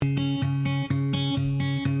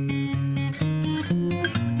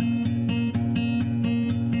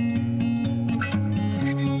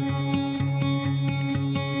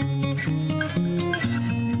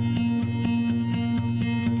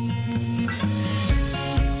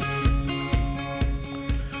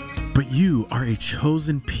You are a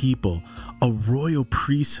chosen people, a royal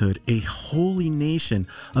priesthood, a holy nation,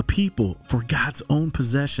 a people for God's own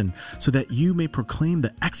possession, so that you may proclaim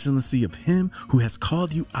the excellency of him who has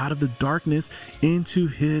called you out of the darkness into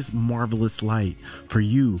his marvelous light. For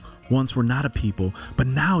you once were not a people, but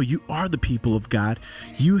now you are the people of God.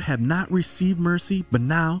 You have not received mercy, but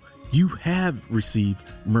now you have received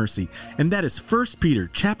mercy. And that is 1 Peter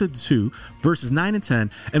chapter 2, verses 9 and 10.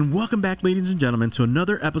 And welcome back, ladies and gentlemen, to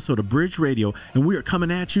another episode of Bridge Radio. And we are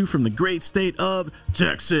coming at you from the great state of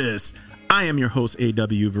Texas. I am your host,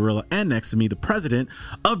 A.W. Varilla, and next to me, the president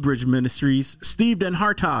of Bridge Ministries, Steve Den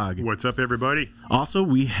Hartog. What's up, everybody? Also,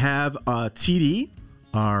 we have TD,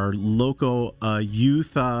 our local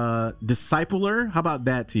youth discipler. How about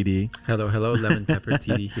that, TD? Hello, Lemon Pepper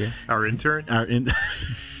TD here. Our intern?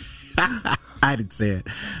 I didn't say it,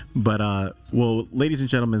 but well, ladies and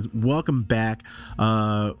gentlemen, welcome back.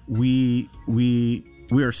 We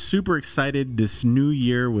are super excited this new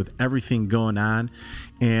year with everything going on,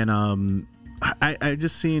 and I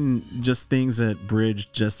just seen just things at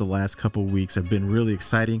Bridge just the last couple of weeks have been really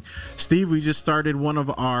exciting. Steve, we just started one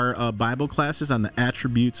of our Bible classes on the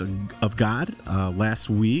attributes of God last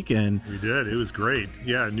week, and we did. It was great.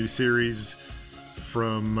 Yeah, a new series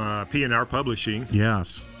from P&R Publishing.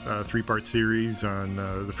 Yes. 3-part series on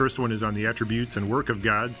the first one is on the attributes and work of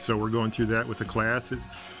God. So we're going through that with the classes.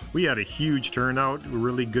 We had a huge turnout,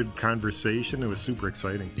 really good conversation. It was super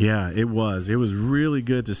exciting. Yeah, it was. It was really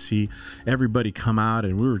good to see everybody come out,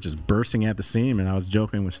 and we were just bursting at the seam. And I was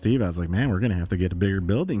joking with Steve. I was like, man, we're going to have to get a bigger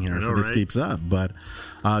building here if this keeps up. But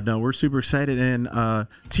no, we're super excited. And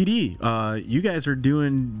TD, you guys are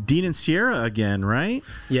doing Dean and Sierra again, right?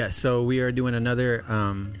 Yeah, so we are doing another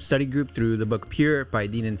study group through the book Pure by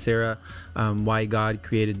Dean and Sarah, Why God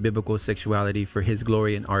Created Biblical Sexuality for His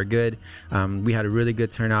Glory and Our Good. We had a really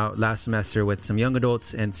good turnout last semester with some young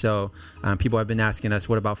adults, and so people have been asking us,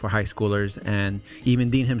 what about for high schoolers? And even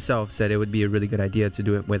Dean himself said it would be a really good idea to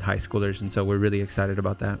do it with high schoolers, and so we're really excited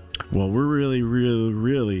about that. Well, we're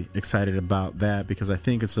really excited about that because I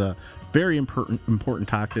think it's a very important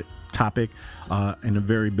topic in a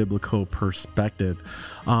very biblical perspective.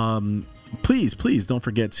 Please don't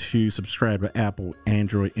forget to subscribe to Apple,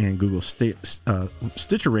 Android, and Google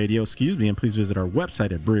Stitcher Radio, and please visit our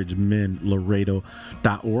website at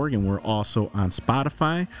bridgemenlaredo.org, and we're also on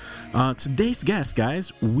Spotify. Today's guest,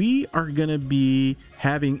 guys, we are going to be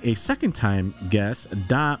having a second-time guest,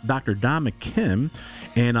 Dr. Don McKim,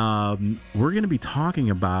 and we're going to be talking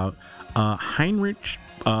about Heinrich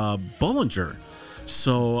Bullinger.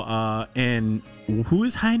 So, and who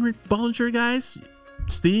is Heinrich Bullinger, guys?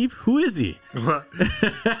 Steve, who is he? Well,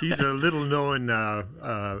 he's a little-known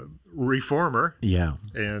reformer. Yeah.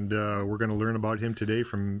 And we're going to learn about him today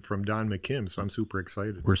from Don McKim, so I'm super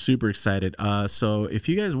excited. We're super excited. So if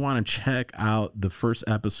you guys want to check out the first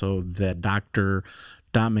episode that Dr.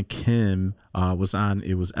 Don McKim was on,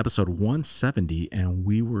 it was episode 170, and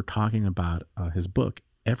we were talking about his book,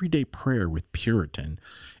 Everyday Prayer with Puritan.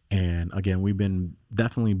 And again, we've been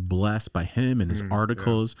definitely blessed by him and his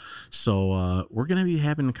articles. Yeah. So we're going to be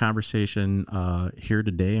having a conversation here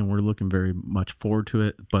today, and we're looking very much forward to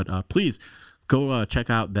it. But please go check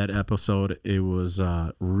out that episode. It was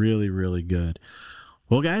really good.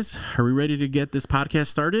 Well, guys, are we ready to get this podcast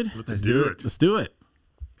started? Let's do it. Let's do it.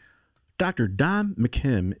 Dr. Don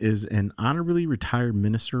McKim is an honorably retired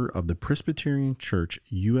minister of the Presbyterian Church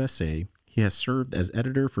USA. He has served as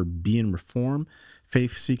editor for Being Reform,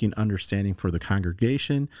 Faith-Seeking Understanding for the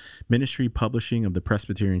Congregation, Ministry Publishing of the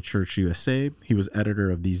Presbyterian Church USA. He was editor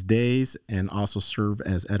of These Days and also served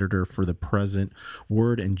as editor for the Present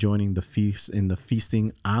Word and joining the Feast in the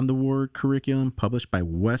Feasting on the Word curriculum published by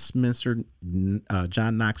Westminster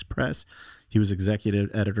John Knox Press. He was executive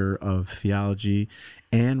editor of Theology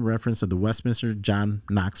and Reference of the Westminster John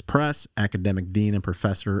Knox Press, academic dean and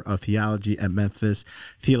professor of theology at Memphis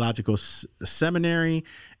Theological Seminary,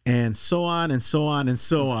 and so on and so on and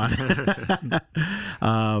so on.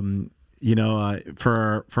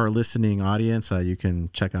 For our listening audience, you can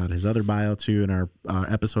check out his other bio too in our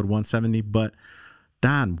episode 170. But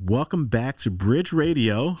Don, welcome back to Bridge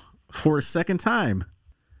Radio for a second time.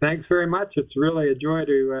 Thanks very much. It's really a joy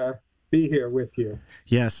to be here with you.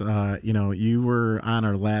 Yes, you were on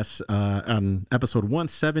our last on episode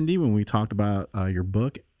 170 when we talked about your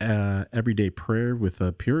book, everyday prayer with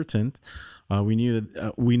Puritans.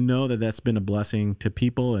 We know that that's been a blessing to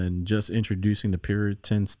people, and just introducing the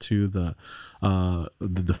Puritans to the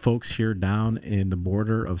folks here down in the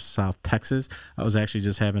border of South Texas. I was actually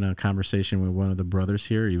just having a conversation with one of the brothers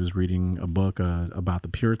here. He was reading a book about the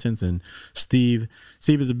Puritans, and Steve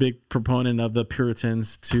is a big proponent of the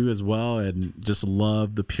Puritans too as well, and just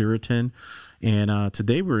love the Puritan. And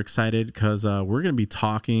today we're excited because we're going to be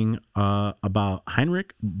talking about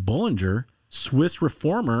Heinrich Bullinger, Swiss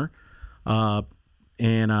reformer. So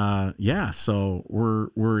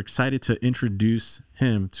we're excited to introduce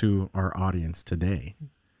him to our audience today.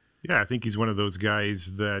 Yeah, I think he's one of those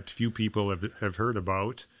guys that few people have heard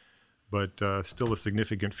about, but still a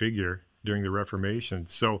significant figure during the Reformation.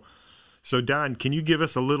 So Don, can you give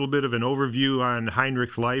us a little bit of an overview on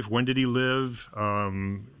Heinrich's life? When did he live?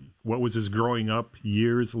 What was his growing up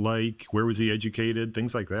years like? Where was he educated?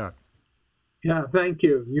 Things like that. Yeah, thank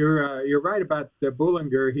you. You're right about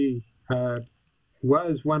Bullinger. He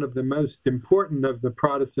was one of the most important of the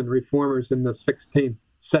Protestant reformers in the 16th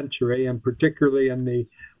century, and particularly in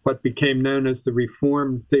what became known as the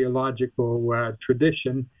Reformed theological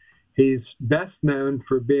tradition. He's best known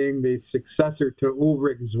for being the successor to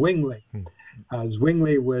Ulrich Zwingli.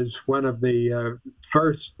 Zwingli was one of the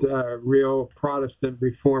first real Protestant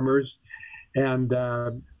reformers, and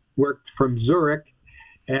worked from Zurich.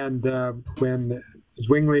 And when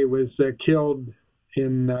Zwingli was killed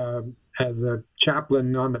as a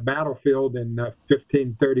chaplain on the battlefield in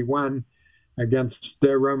 1531 against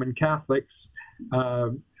the Roman Catholics,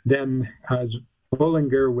 then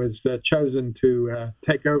Bullinger was chosen to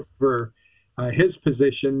take over his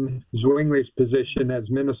position, Zwingli's position, as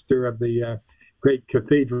minister of the great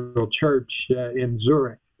cathedral church in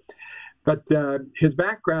Zurich. But his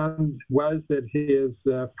background was that his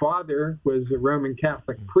father was a Roman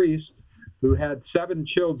Catholic priest who had 7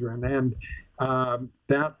 children. And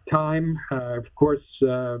that time, of course,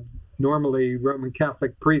 normally Roman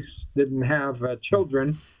Catholic priests didn't have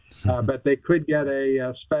children, but they could get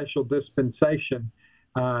a special dispensation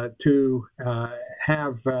to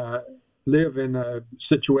live in a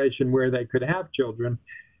situation where they could have children.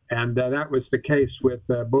 And that was the case with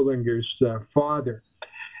Bullinger's father.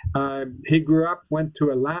 He grew up, went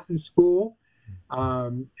to a Latin school,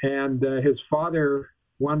 and his father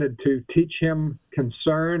wanted to teach him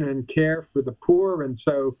concern and care for the poor, and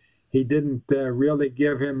so he didn't really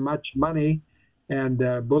give him much money, and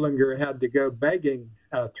Bullinger had to go begging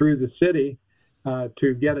through the city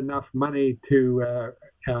to get enough money to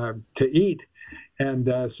eat.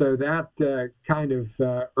 And so that kind of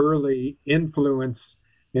early influence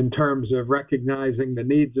in terms of recognizing the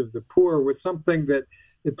needs of the poor was something that,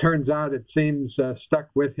 it turns out, it seems, stuck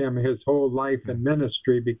with him his whole life and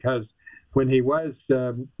ministry, because when he was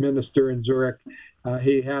minister in Zurich,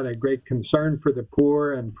 he had a great concern for the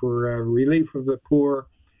poor and for relief of the poor.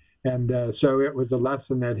 And so it was a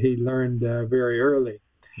lesson that he learned very early.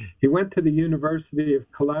 He went to the University of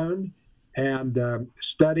Cologne and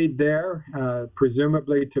studied there,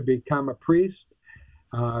 presumably to become a priest.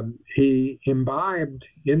 He imbibed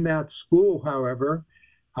in that school, however,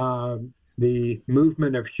 the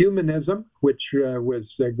movement of humanism, which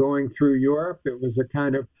was going through Europe. It was a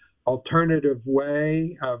kind of alternative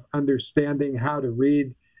way of understanding how to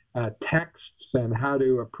read texts and how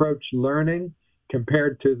to approach learning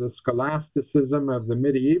compared to the scholasticism of the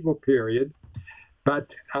medieval period.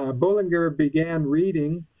 But Bullinger began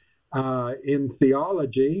reading in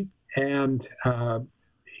theology, and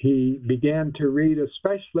he began to read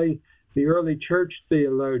especially the early church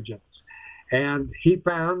theologians. And he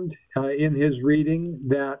found in his reading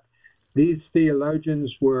that these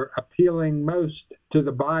theologians were appealing most to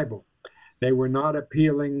the Bible. They were not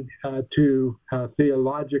appealing to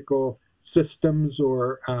theological systems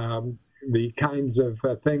or the kinds of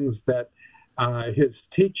things that his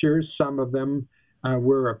teachers, some of them,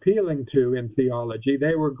 were appealing to in theology.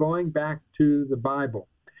 They were going back to the Bible.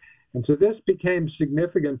 And so this became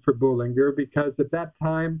significant for Bullinger because at that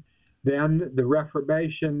time, then the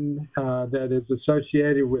Reformation that is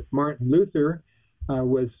associated with Martin Luther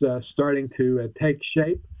was starting to take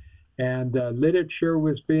shape, and literature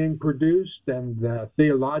was being produced, and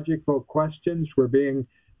theological questions were being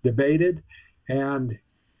debated. And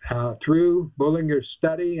through Bullinger's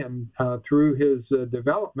study and through his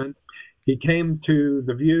development, he came to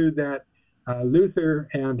the view that Luther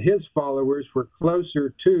and his followers were closer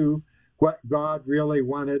to what God really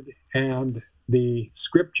wanted, and the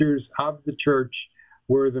scriptures of the church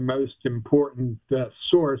were the most important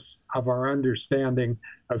source of our understanding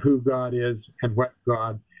of who God is and what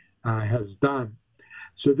God has done.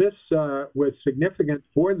 So this was significant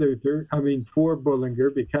for for Bullinger,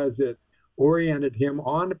 because it oriented him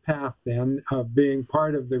on a path then of being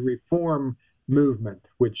part of the Reform movement,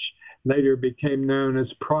 which later became known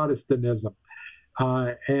as Protestantism.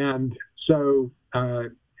 And so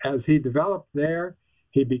as he developed there,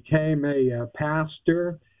 he became a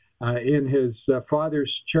pastor in his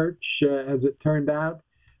father's church, as it turned out,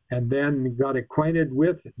 and then got acquainted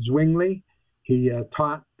with Zwingli. He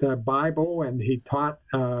taught Bible, and he taught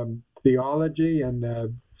theology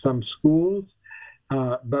and some schools.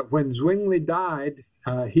 But when Zwingli died,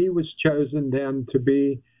 he was chosen then to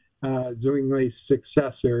be Zwingli's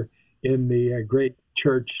successor in the great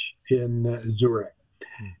church in Zurich.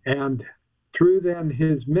 And through then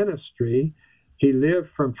his ministry, he lived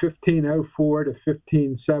from 1504 to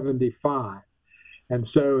 1575. And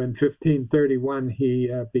so in 1531, he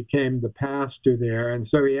became the pastor there. And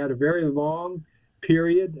so he had a very long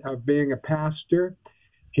period of being a pastor.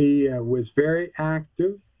 He was very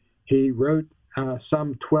active. He wrote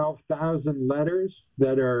some 12,000 letters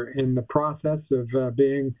that are in the process of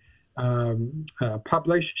being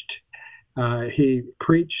published. He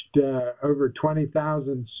preached over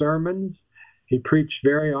 20,000 sermons. He preached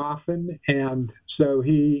very often, and so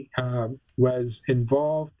he was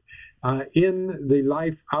involved in the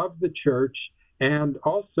life of the church and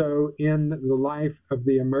also in the life of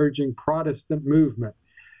the emerging Protestant movement,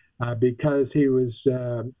 because he was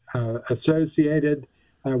associated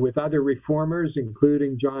with other reformers,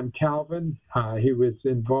 including John Calvin. He was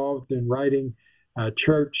involved in writing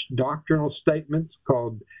church doctrinal statements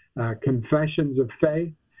called Confessions of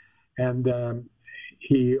Faith, and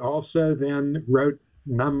he also then wrote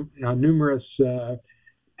numerous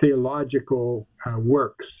theological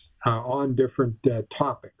works on different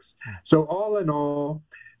topics. So all in all,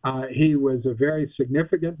 he was a very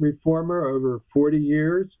significant reformer over 40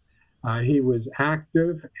 years. He was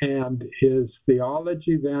active, and his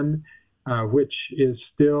theology then, which is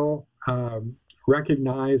still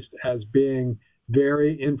recognized as being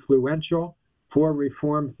very influential for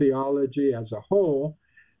Reformed theology as a whole,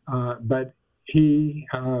 but he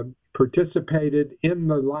participated in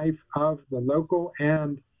the life of the local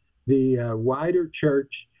and the wider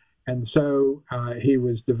church, and so he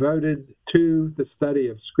was devoted to the study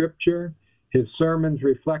of Scripture. His sermons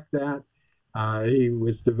reflect that. He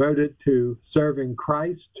was devoted to serving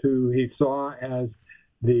Christ, who he saw as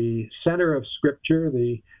the center of Scripture,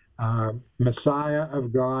 the Messiah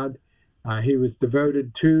of God. He was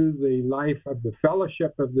devoted to the life of the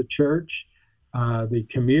fellowship of the church, the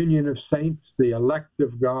communion of saints, the elect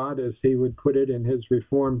of God, as he would put it in his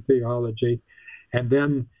Reformed theology. And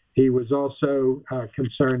then he was also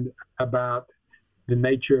concerned about the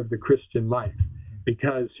nature of the Christian life,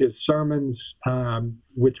 because his sermons,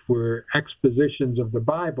 which were expositions of the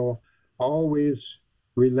Bible, always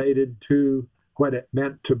related to what it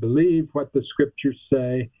meant to believe what the Scriptures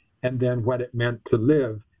say, and then what it meant to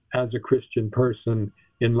live as a Christian person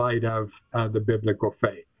in light of the biblical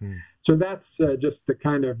faith. So that's just to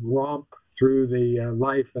kind of romp through the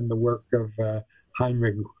life and the work of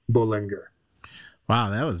Heinrich Bullinger. Wow,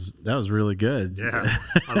 that was really good. Yeah,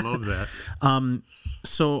 I love that.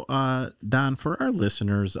 So, Don, for our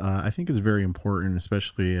listeners, I think it's very important,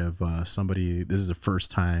 especially if somebody, this is the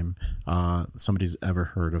first time somebody's ever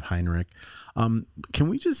heard of Heinrich. Can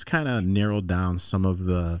we just kind of narrow down some of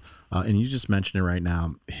the, and you just mentioned it right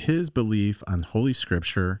now, his belief on Holy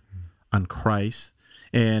Scripture, on Christ,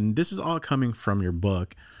 and this is all coming from your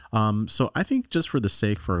book. So I think just for the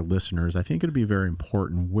sake for our listeners, I think it'd be very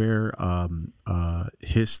important where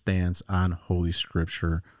his stance on Holy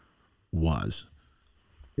Scripture was.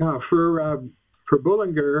 Yeah, for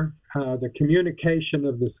Bullinger, the communication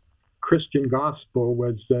of this Christian gospel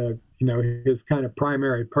was, his kind of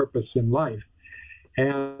primary purpose in life.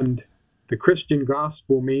 And the Christian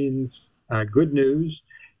gospel means good news.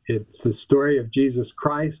 It's the story of Jesus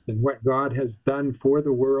Christ and what God has done for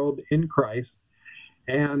the world in Christ.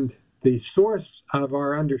 And the source of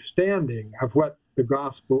our understanding of what the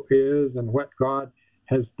gospel is and what God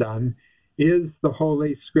has done is the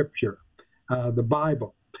Holy Scripture, the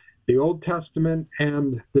Bible, the Old Testament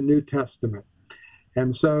and the New Testament.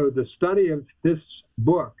 And so the study of this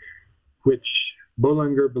book, which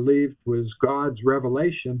Bullinger believed was God's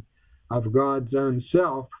revelation of God's own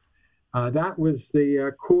self, that was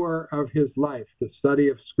the core of his life, the study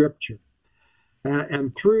of Scripture.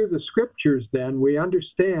 And through the Scriptures, then, we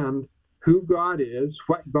understand who God is,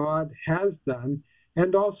 what God has done,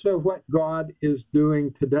 and also what God is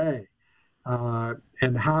doing today,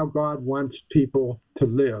 and how God wants people to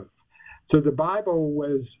live. So the Bible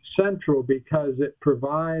was central because it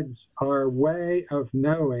provides our way of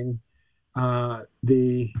knowing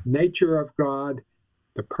the nature of God,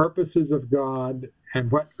 the purposes of God,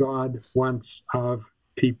 and what God wants of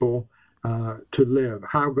people to live,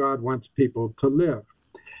 how God wants people to live.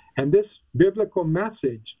 And this biblical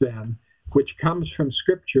message, then, which comes from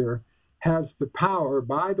Scripture, has the power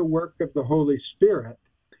by the work of the Holy Spirit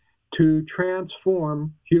to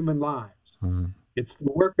transform human lives. Mm. It's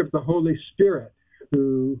the work of the Holy Spirit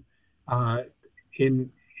who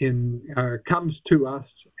comes to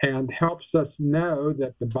us and helps us know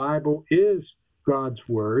that the Bible is God's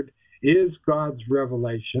Word, is God's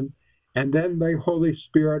revelation, and then the Holy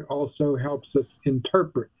Spirit also helps us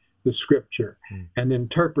interpret the Scripture and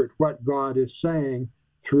interpret what God is saying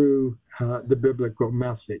through the biblical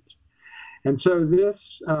message. And so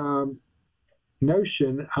this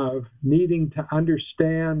notion of needing to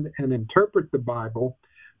understand and interpret the Bible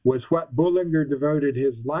was what Bullinger devoted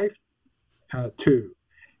his life to.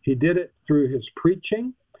 He did it through his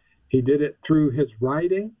preaching, he did it through his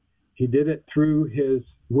writing, he did it through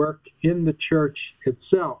his work in the church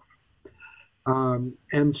itself.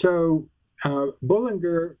 And so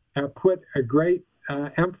Bullinger put a great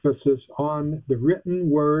emphasis on the written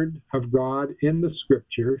word of God in the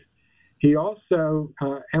Scriptures. He also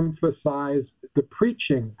emphasized the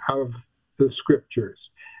preaching of the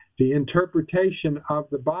Scriptures, the interpretation of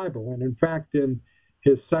the Bible. And in fact, in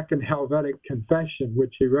his second Helvetic Confession,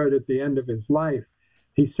 which he wrote at the end of his life,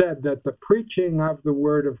 he said that the preaching of the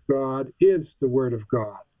Word of God is the Word of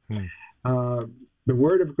God. The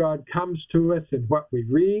Word of God comes to us in what we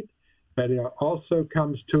read, but it also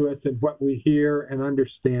comes to us in what we hear and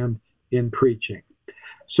understand in preaching.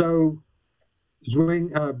 So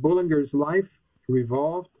Bullinger's life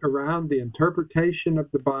revolved around the interpretation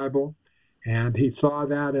of the Bible, and he saw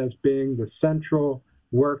that as being the central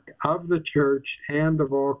work of the church and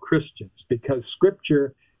of all Christians, because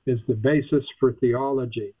Scripture is the basis for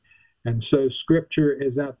theology. And so Scripture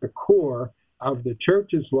is at the core of the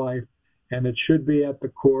church's life, and it should be at the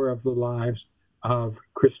core of the lives of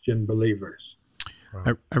Christian believers.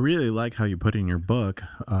 Wow. I really like how you put in your book,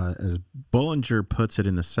 as Bullinger puts it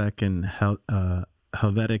in the second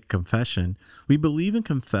Helvetic Confession, we believe and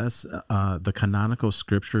confess the canonical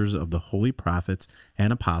scriptures of the holy prophets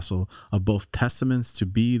and apostle of both testaments to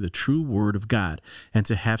be the true word of God, and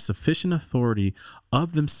to have sufficient authority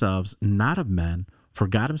of themselves, not of men. For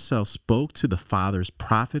God himself spoke to the fathers,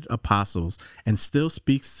 prophet, apostles, and still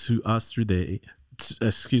speaks to us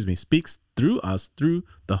speaks through us through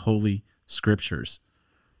the holy scriptures.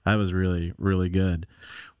 That was really, really good.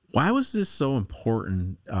 Why was this so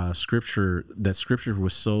important, Scripture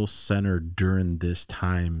was so centered during this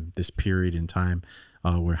time, this period in time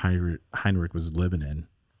where Heinrich was living in?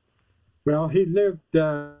 Well, he lived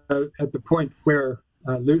at the point where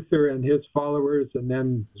Luther and his followers, and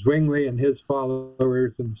then Zwingli and his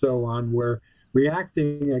followers, and so on, were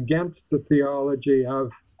reacting against the theology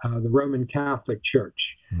of the Roman Catholic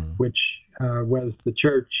Church, which was the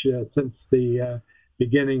church since the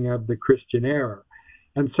beginning of the Christian era.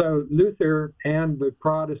 And so Luther and the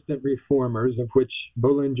Protestant reformers, of which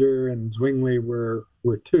Bullinger and Zwingli were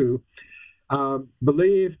two,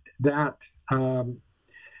 believed that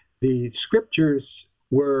the Scriptures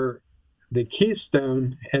were the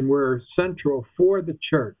keystone and were central for the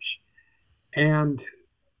church. And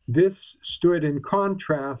this stood in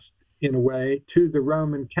contrast, in a way, to the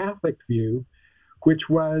Roman Catholic view, which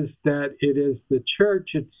was that it is the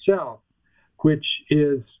church itself which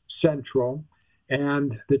is central,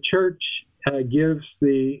 and the church gives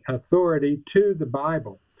the authority to the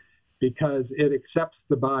Bible because it accepts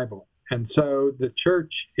the Bible. And so the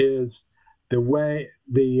church is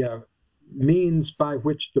the means by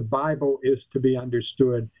which the Bible is to be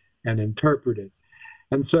understood and interpreted.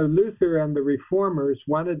 And so Luther and the reformers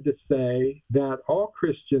wanted to say that all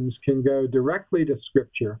Christians can go directly to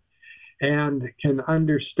Scripture and can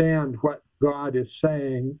understand what God is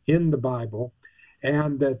saying in the Bible,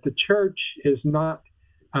 and that the church is not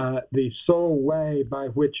the sole way by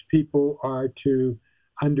which people are to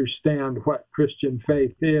understand what Christian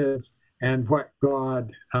faith is and what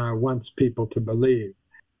God wants people to believe.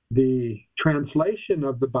 The translation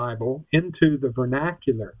of the Bible into the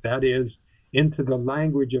vernacular, that is, into the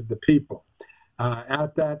language of the people.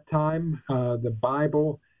 At that time, the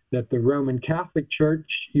Bible that the Roman Catholic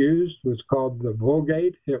Church used was called the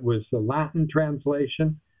Vulgate. It was the Latin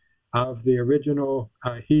translation of the original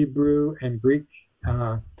Hebrew and Greek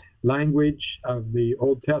language of the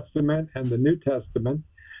Old Testament and the New Testament.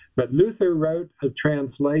 But Luther wrote a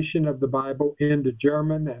translation of the Bible into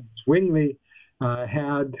German, and Zwingli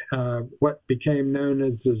had what became known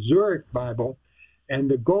as the Zurich Bible.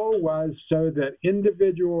 And the goal was so that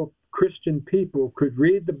individual Christian people could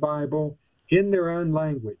read the Bible in their own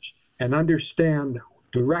language and understand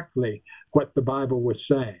directly what the Bible was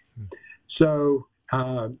saying. So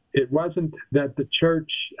it wasn't that the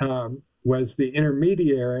church was the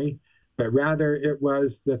intermediary, but rather it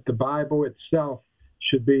was that the Bible itself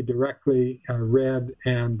should be directly read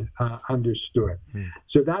and understood.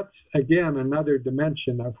 So that's, again, another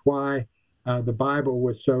dimension of why the Bible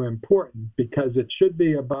was so important, because it should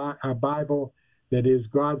be a Bible that is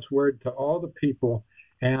God's word to all the people,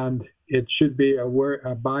 and it should be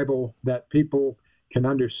a Bible that people can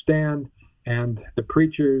understand, and the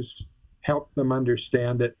preachers help them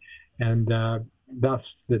understand it, and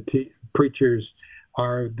thus the preachers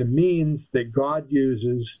are the means that God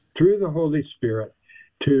uses through the Holy Spirit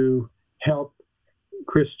to help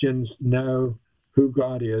Christians know who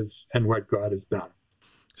God is and what God has done.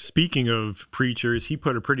 Speaking of preachers, he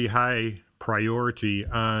put a pretty high priority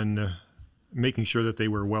on making sure that they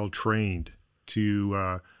were well trained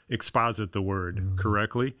to exposit the word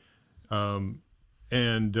correctly, and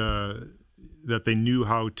that they knew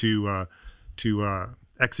how to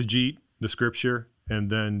exegete the scripture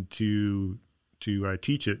and then to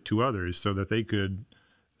teach it to others so that they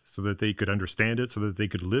could understand it, so that they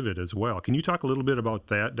could live it as well. Can you talk a little bit about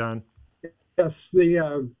that, Don? Yes,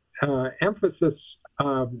 the emphasis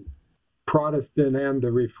of Protestant and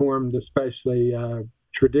the Reformed, especially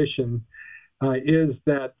tradition, is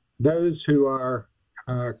that those who are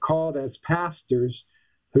called as pastors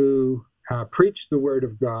who preach the Word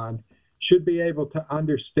of God should be able to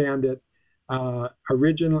understand it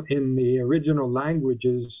in the original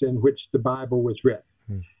languages in which the Bible was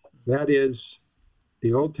written. That is,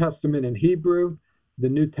 the Old Testament in Hebrew, the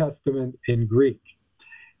New Testament in Greek.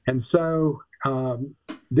 And so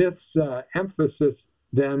this emphasis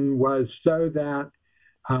then was so that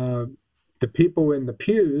the people in the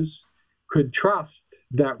pews could trust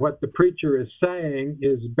that what the preacher is saying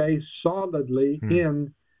is based solidly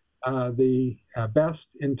in the best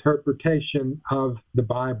interpretation of the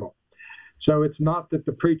Bible. So it's not that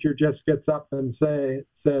the preacher just gets up and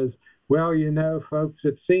says, well, you know, folks,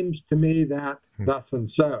 it seems to me that thus and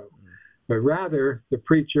so. But rather, the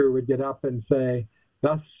preacher would get up and say,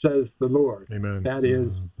 thus says the Lord. Amen. That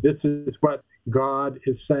is, this is what God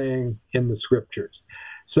is saying in the scriptures.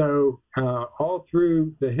 So all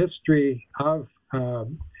through the history of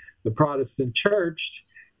the Protestant church,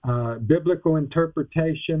 biblical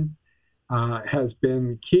interpretation has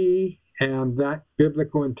been key, and that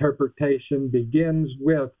biblical interpretation begins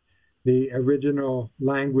with the original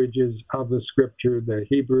languages of the scripture, the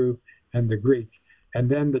Hebrew and the Greek. And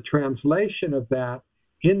then the translation of that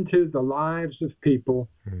into the lives of people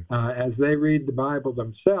as they read the Bible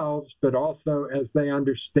themselves, but also as they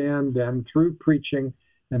understand them through preaching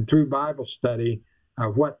and through Bible study,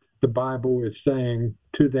 what the Bible is saying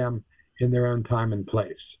to them in their own time and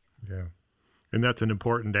place. Yeah. And that's an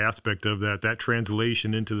important aspect of that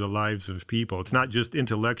translation into the lives of people. It's not just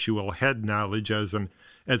intellectual head knowledge as an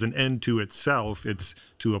end to itself. It's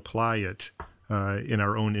to apply it in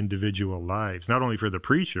our own individual lives, not only for the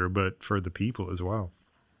preacher, but for the people as well.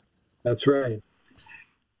 That's right.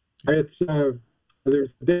 It's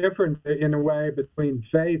there's a difference in a way between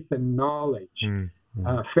faith and knowledge.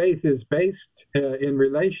 Faith is based in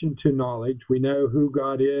relation to knowledge. We know who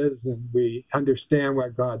God is and we understand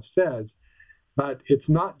what God says. But it's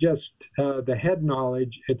not just the head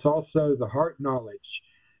knowledge, it's also the heart knowledge,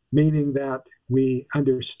 meaning that we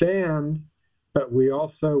understand, but we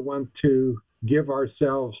also want to give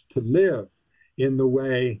ourselves to live in the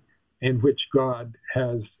way in which God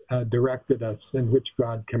has directed us, in which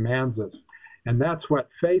God commands us. And that's what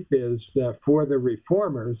faith is for the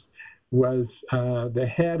reformers, was the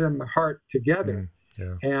head and the heart together.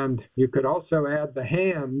 Yeah. And you could also add the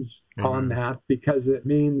hands on that, because it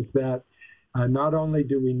means that not only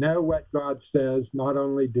do we know what God says, not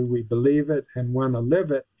only do we believe it and want to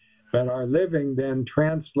live it, but our living then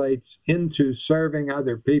translates into serving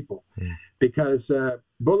other people. Because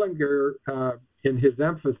Bullinger, in his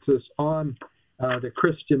emphasis on the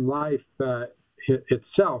Christian life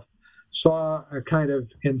itself, saw a kind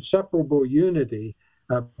of inseparable unity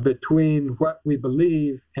between what we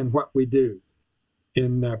believe and what we do.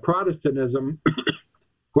 In Protestantism,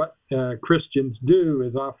 what Christians do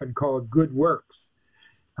is often called good works.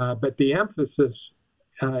 But the emphasis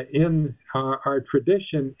in our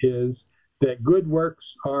tradition is that good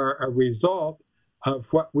works are a result of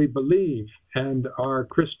what we believe and our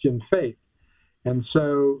Christian faith. And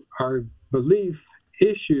so our belief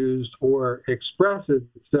issues or expresses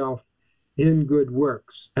itself in good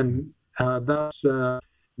works. And thus,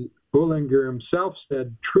 Bullinger himself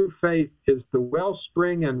said, true faith is the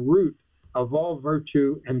wellspring and root of all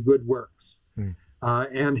virtue and good works.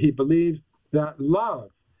 And he believed that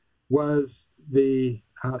love was the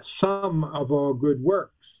sum of all good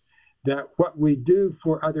works, that what we do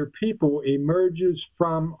for other people emerges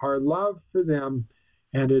from our love for them,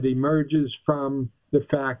 and it emerges from the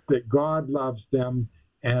fact that God loves them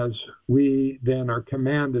as we then are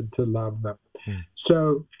commanded to love them.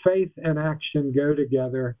 So faith and action go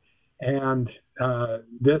together, and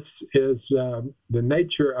this is the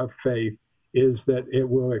nature of faith, is that it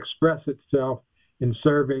will express itself in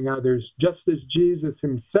serving others, just as Jesus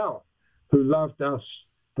himself, who loved us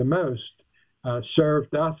the most,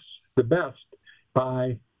 served us the best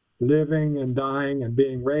by living and dying and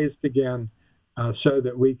being raised again, so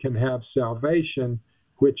that we can have salvation,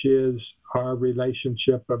 which is our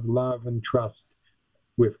relationship of love and trust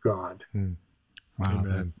with God.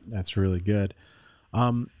 Wow, that's really good.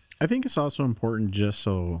 I think it's also important, just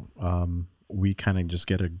so we kind of just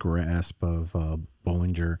get a grasp of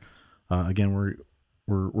Bullinger. Again,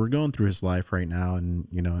 we're going through his life right now, and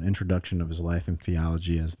an introduction of his life and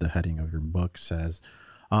theology, as the heading of your book says.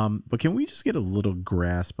 But can we just get a little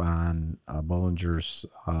grasp on Bullinger's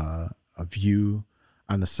view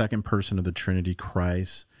on the second person of the Trinity,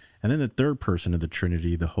 Christ, and then the third person of the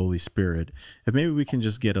Trinity, the Holy Spirit? If maybe we can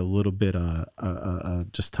just get a little bit,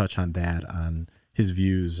 just touch on that, on his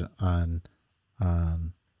views on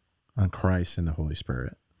Christ and the Holy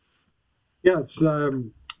Spirit. Yes,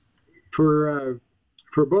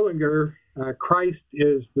 for Bullinger, Christ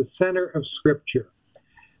is the center of Scripture.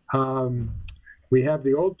 We have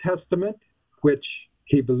the Old Testament, which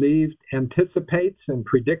he believed anticipates and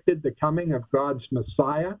predicted the coming of God's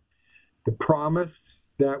Messiah, the promise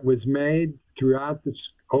that was made throughout the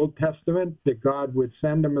Old Testament that God would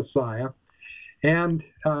send a Messiah, and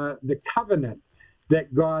the covenant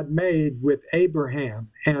that God made with Abraham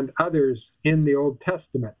and others in the Old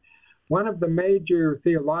Testament. One of the major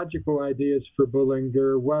theological ideas for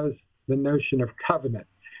Bullinger was the notion of covenant.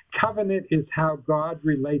 Covenant is how God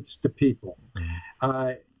relates to people.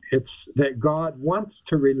 It's that God wants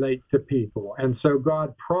to relate to people, and so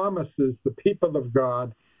God promises the people of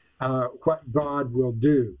God what God will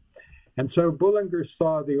do. And so Bullinger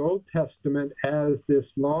saw the Old Testament as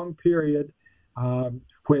this long period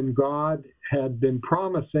when God had been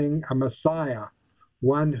promising a Messiah,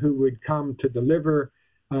 one who would come to deliver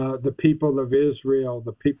the people of Israel,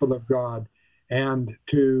 the people of God, and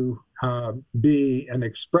to be an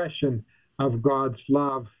expression of God's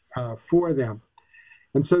love for them.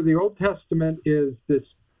 And so the Old Testament is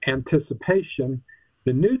this anticipation.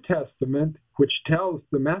 The New Testament, which tells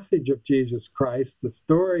the message of Jesus Christ, the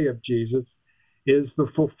story of Jesus, is the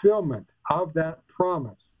fulfillment of that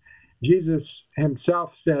promise. Jesus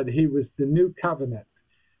himself said he was the new covenant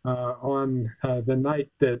on the night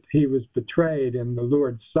that he was betrayed in the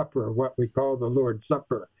Lord's Supper, what we call the Lord's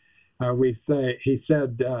Supper. He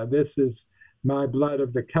said, "This is my blood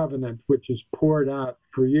of the covenant, which is poured out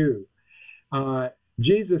for you."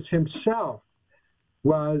 Jesus himself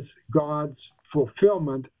was God's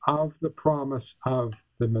fulfillment of the promise of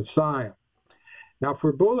the Messiah. Now,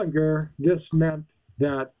 for Bullinger, this meant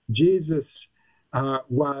that Jesus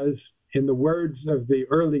was, in the words of the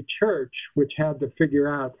early church, which had to figure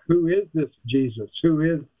out, who is this Jesus? Who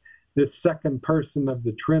is this second person of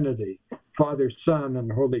the Trinity, Father, Son,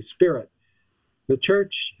 and Holy Spirit? The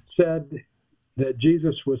church said that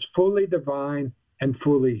Jesus was fully divine and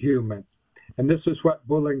fully human. And this is what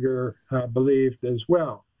Bullinger believed as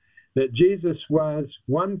well, that Jesus was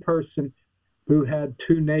one person who had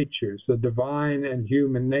two natures, a divine and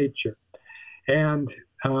human nature. And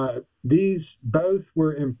these both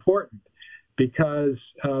were important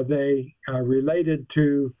because they related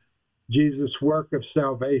to Jesus' work of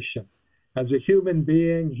salvation. As a human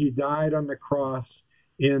being, he died on the cross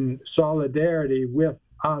in solidarity with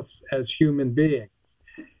us as human beings.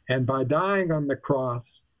 And by dying on the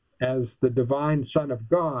cross as the divine Son of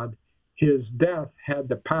God, his death had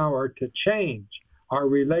the power to change our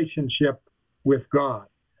relationship with God,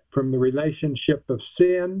 from the relationship of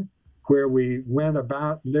sin, where we went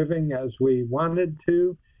about living as we wanted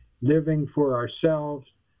to, living for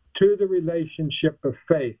ourselves, to the relationship of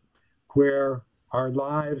faith, where our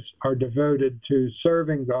lives are devoted to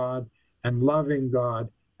serving God and loving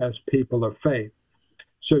God as people of faith.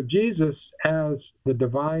 So Jesus, as the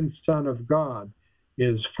divine Son of God,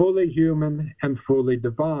 is fully human and fully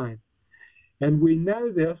divine. And we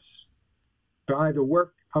know this by the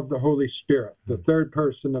work of the Holy Spirit, the third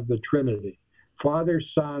person of the Trinity, Father,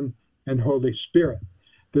 Son, and Holy Spirit.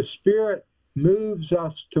 The Spirit moves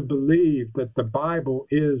us to believe that the Bible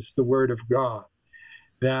is the Word of God,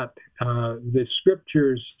 that the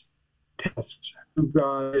Scriptures tell us who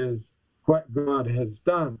God is, what God has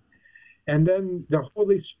done. And then the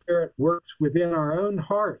Holy Spirit works within our own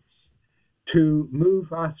hearts to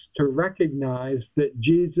move us to recognize that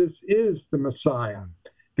Jesus is the Messiah,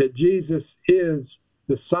 that Jesus is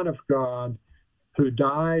the Son of God who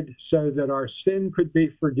died so that our sin could be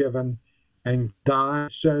forgiven and died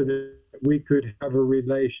so that we could have a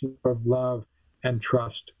relationship of love and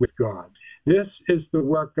trust with God. This is the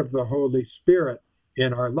work of the Holy Spirit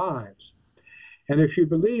in our lives. And if you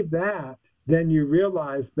believe that, then you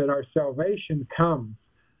realize that our salvation comes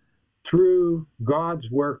through God's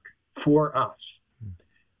work for us.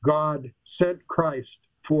 God sent Christ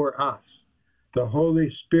for us. The Holy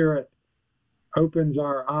Spirit opens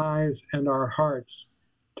our eyes and our hearts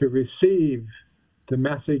to receive the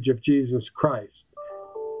message of Jesus Christ,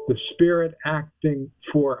 the Spirit acting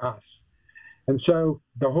for us. And so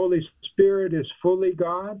the Holy Spirit is fully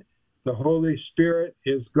God. The Holy Spirit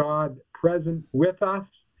is God present with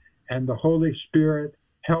us. And the Holy Spirit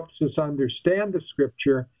helps us understand the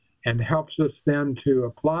Scripture and helps us then to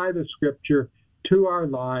apply the Scripture to our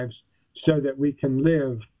lives so that we can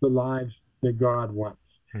live the lives that God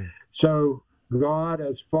wants. So God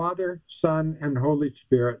as Father, Son, and Holy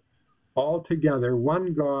Spirit, all together,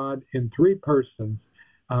 one God in three persons,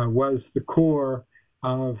 was the core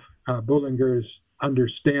of Bullinger's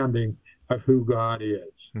understanding of who God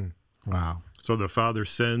is. Wow. So the Father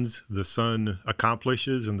sends, the Son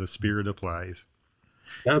accomplishes, and the Spirit applies.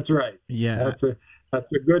 That's right. Yeah. That's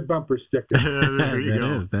a good bumper sticker.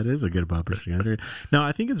 That is a good bumper sticker. No,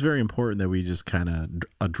 I think it's very important that we just kind of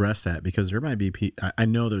address that, because there might be I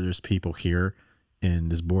know that there's people here in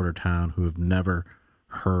this border town who have never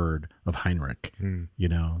heard of Heinrich, you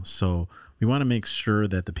know, so we want to make sure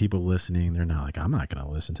that the people listening, they're not like, I'm not going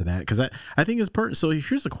to listen to that, because I think it's important. So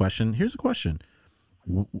here's a question.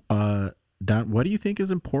 Don, what do you think is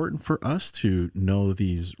important for us to know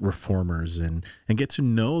these reformers and get to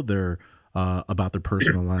know their about their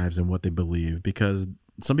personal lives and what they believe? Because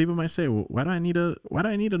some people might say, well, why do I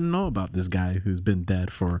need to know about this guy who's been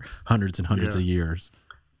dead for hundreds and hundreds of years?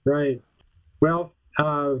 Right. Well,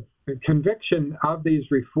 the conviction of these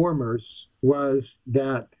reformers was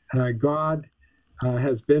that God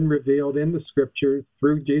has been revealed in the Scriptures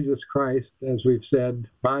through Jesus Christ, as we've said,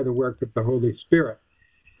 by the work of the Holy Spirit.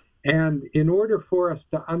 And in order for us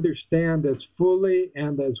to understand as fully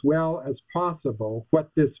and as well as possible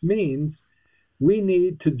what this means, we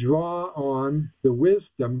need to draw on the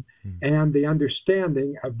wisdom and the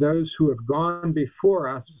understanding of those who have gone before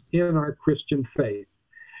us in our Christian faith.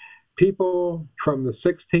 People from the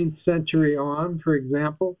 16th century on, for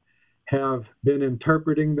example, have been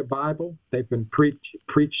interpreting the Bible. They've been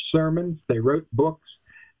preached sermons. They wrote books.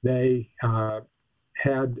 They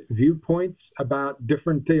had viewpoints about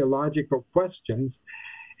different theological questions.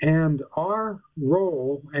 And our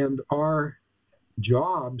role and our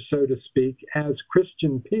job, so to speak, as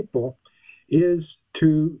Christian people is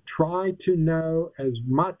to try to know as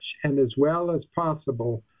much and as well as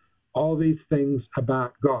possible all these things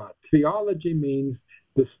about God. Theology means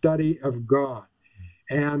the study of God.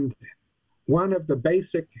 And one of the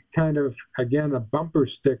basic kind of, again, a bumper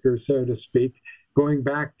sticker, so to speak, going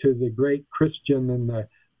back to the great Christian in the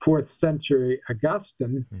 4th century,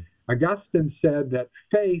 Augustine, Augustine said that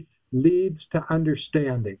faith leads to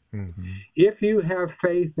understanding. If you have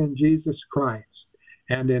faith in Jesus Christ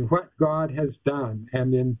and in what God has done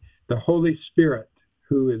and in the Holy Spirit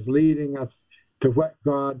who is leading us to what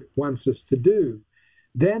God wants us to do,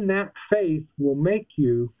 then that faith will make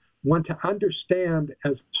you want to understand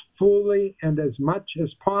as fully and as much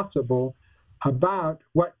as possible about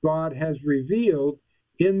what God has revealed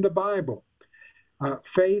in the Bible.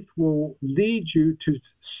 Faith will lead you to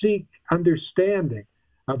seek understanding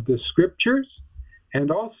of the Scriptures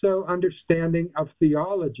and also understanding of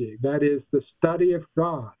theology, that is, the study of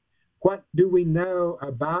God. What do we know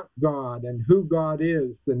about God and who God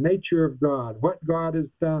is, the nature of God, what God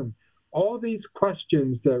has done? All these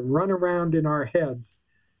questions that run around in our heads,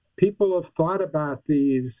 people have thought about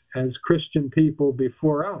these as Christian people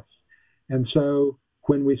before us. And so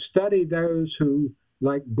when we study those who,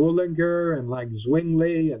 like Bullinger and like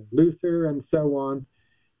Zwingli and Luther and so on,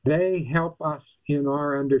 they help us in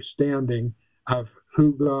our understanding of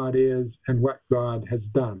who God is and what God has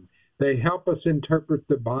done. They help us interpret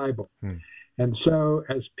the Bible. And so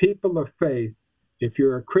as people of faith, if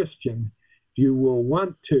you're a Christian, you will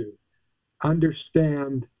want to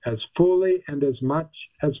understand as fully and as much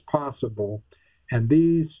as possible. And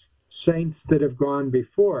these saints that have gone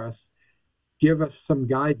before us give us some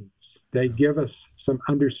guidance. They give us some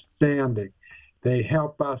understanding. They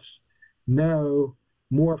help us know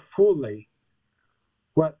more fully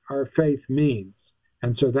what our faith means.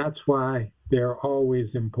 And so that's why they're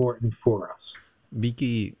always important for us.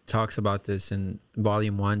 Beeke talks about this in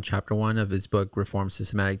volume 1, chapter 1 of his book, Reformed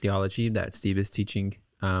Systematic Theology, that Steve is teaching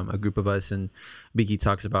a group of us. And Beeke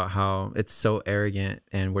talks about how it's so arrogant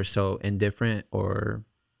and we're so indifferent, or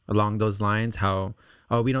along those lines, how,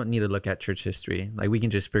 oh, we don't need to look at church history. Like, we can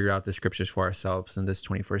just figure out the scriptures for ourselves in this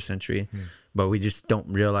 21st century. But we just don't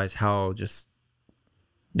realize how just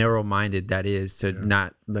narrow-minded that is to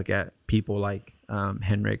not look at people like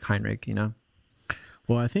Heinrich, you know?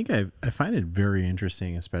 Well, I think I find it very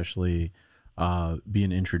interesting, especially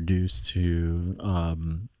being introduced to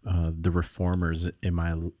the reformers in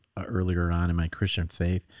my earlier on in my Christian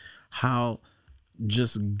faith, how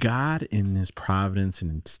just God in His providence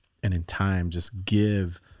and in time just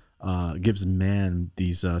gives man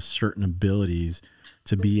these certain abilities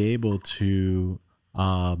to be able to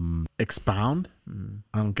expound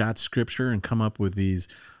on God's scripture and come up with these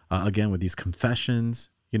again with these confessions,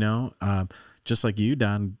 you know, just like you,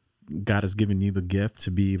 Don. God has given you the gift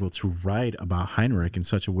to be able to write about Heinrich in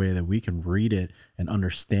such a way that we can read it and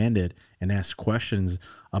understand it and ask questions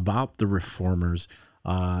about the reformers,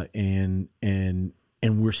 and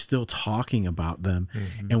we're still talking about them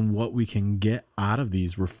and what we can get out of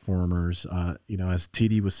these reformers. You know, as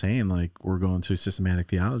TD was saying, like, we're going to systematic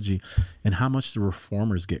theology and how much the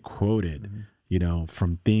reformers get quoted, you know,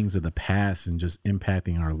 from things of the past and just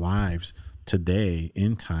impacting our lives today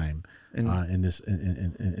in time. In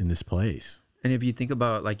this place. And if you think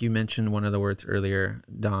about, like you mentioned one of the words earlier,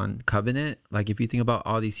 Don, covenant, like if you think about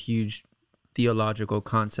all these huge theological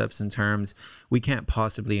concepts and terms, we can't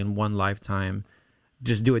possibly in one lifetime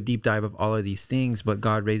just do a deep dive of all of these things, but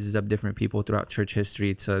God raises up different people throughout church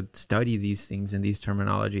history to study these things and these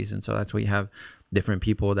terminologies. And so that's why you have different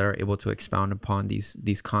people that are able to expound upon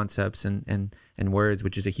these concepts and words,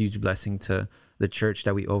 which is a huge blessing to the church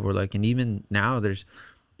that we overlook. And even now there's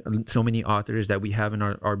so many authors that we have in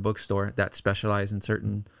our bookstore that specialize in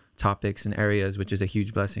certain topics and areas, which is a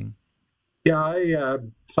huge blessing. Yeah, I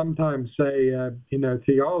sometimes say, you know,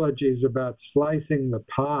 theology is about slicing the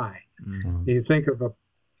pie. You think of a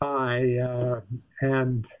pie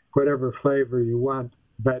and whatever flavor you want,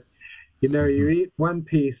 but, you know, you eat one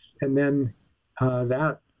piece and then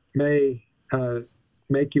that may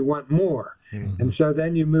make you want more. And so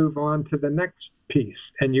then you move on to the next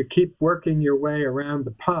piece and you keep working your way around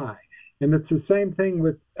the pie. And it's the same thing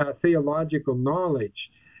with theological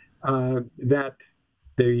knowledge, that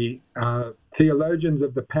the theologians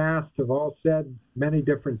of the past have all said many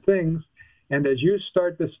different things. And as you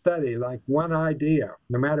start to study like one idea,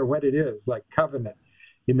 no matter what it is, like covenant,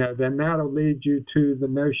 you know, then that'll lead you to the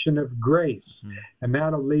notion of grace, and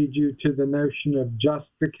that'll lead you to the notion of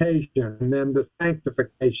justification, and then the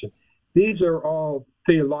sanctification. These are all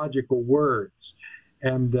theological words.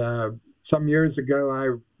 And some years ago,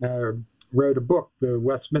 I wrote a book, the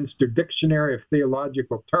Westminster Dictionary of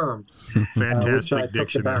Theological Terms. Fantastic which I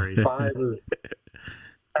dictionary. Took about 5 or...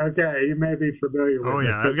 Okay, you may be familiar with it. Oh,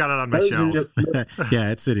 yeah, I've got it on my shelf.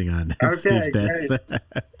 Yeah, it's sitting on okay, Steve's desk.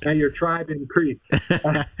 And your tribe increased.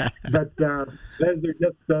 But those are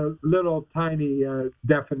just the little tiny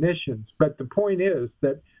definitions. But the point is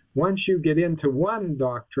that once you get into one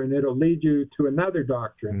doctrine, it'll lead you to another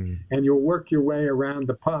doctrine, and you'll work your way around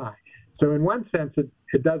the pie. So in one sense,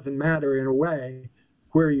 it doesn't matter in a way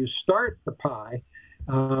where you start the pie,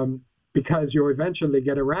 because you'll eventually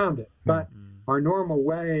get around it. But our normal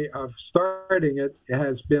way of starting it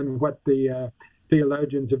has been what the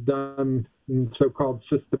theologians have done in so-called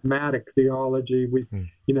systematic theology. We,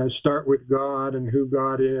 you know, start with God and who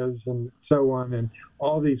God is and so on, and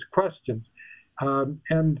all these questions.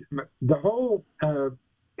 And the whole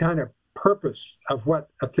kind of purpose of what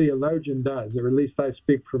a theologian does, or at least I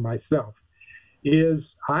speak for myself,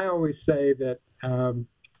 is I always say that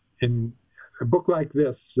in a book like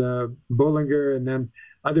this, Bullinger, and then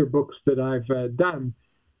other books that I've done,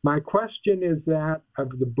 my question is that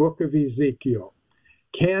of the book of Ezekiel.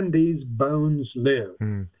 Can these bones live?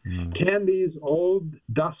 Can these old,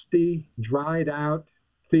 dusty, dried out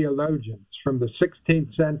theologians from the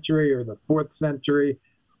 16th century or the 4th century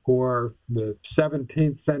or the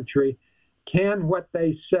 17th century, can what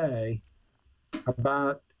they say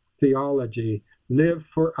about theology live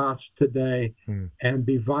for us today and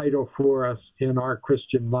be vital for us in our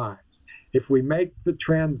Christian lives? If we make the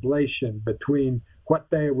translation between what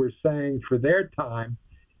they were saying for their time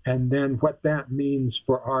and then what that means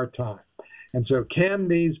for our time. And so can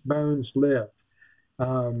these bones live?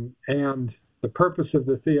 And the purpose of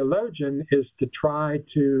the theologian is to try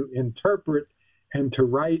to interpret and to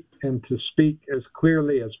write and to speak as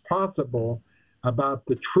clearly as possible about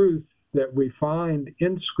the truth that we find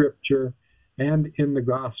in Scripture and in the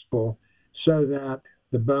gospel, so that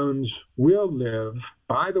the bones will live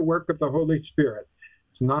by the work of the Holy Spirit.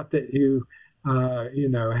 It's not that you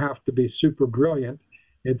have to be super brilliant.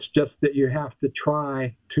 It's just that you have to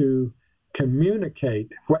try to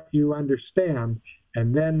communicate what you understand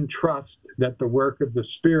and then trust that the work of the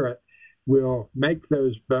Spirit will make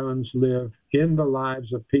those bones live in the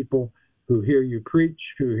lives of people who hear you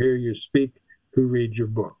preach, who hear you speak, who read your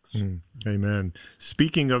books. Amen.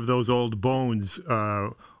 Speaking of those old bones,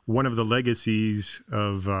 one of the legacies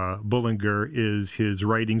of Bullinger is his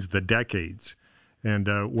writings, The Decades. And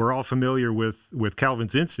we're all familiar with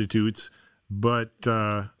Calvin's Institutes, but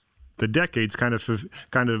The Decades kind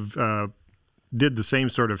of did the same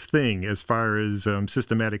sort of thing as far as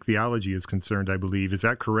systematic theology is concerned, I believe. Is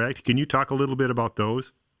that correct? Can you talk a little bit about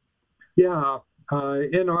those? Yeah.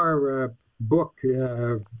 In our book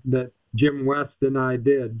that Jim West and I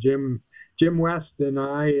did, Jim West and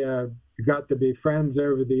I got to be friends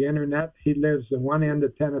over the internet. He lives in one end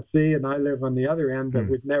of Tennessee and I live on the other end, but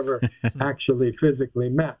we've never actually physically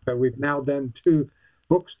met. But we've now done 2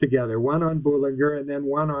 books together, one on Bullinger and then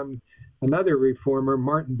one on another reformer,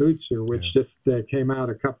 Martin Bucer, which just came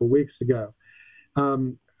out a couple weeks ago.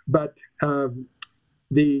 But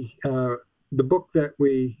the book that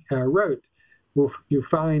we wrote, you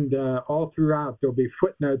find all throughout, there'll be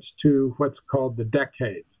footnotes to what's called the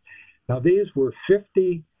Decades. Now, these were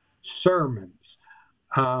 50 sermons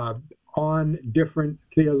on different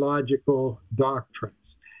theological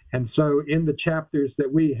doctrines. And so in the chapters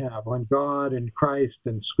that we have on God and Christ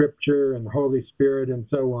and Scripture and the Holy Spirit and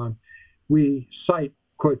so on, we cite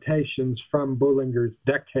quotations from Bullinger's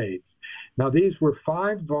Decades. Now, these were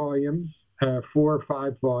 5 volumes, 4 or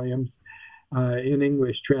 5 volumes in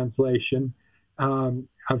English translation,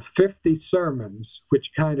 of 50 sermons,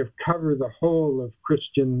 which kind of cover the whole of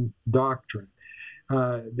Christian doctrine.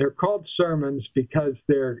 They're called sermons because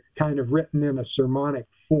they're kind of written in a sermonic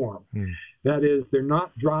form. That is, they're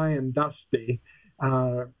not dry and dusty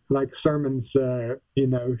like sermons,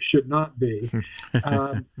 should not be.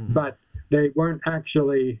 But they weren't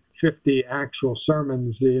actually 50 actual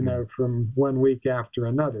sermons, from one week after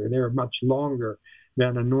another. They were much longer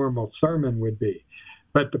than a normal sermon would be.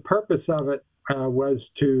 But the purpose of it was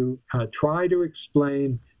to try to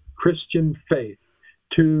explain Christian faith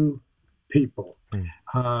to people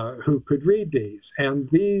who could read these. And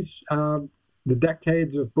these, the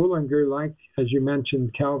Decades of Bullinger, like, as you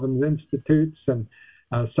mentioned, Calvin's Institutes and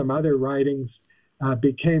some other writings,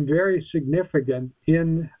 became very significant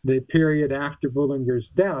in the period after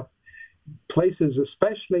Bullinger's death, places,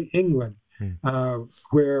 especially England,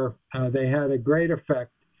 where they had a great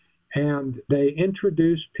effect. And they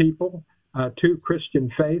introduced people to Christian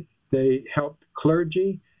faith. They helped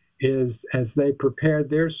clergy as they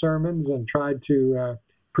prepared their sermons and tried to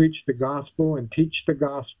preach the gospel and teach the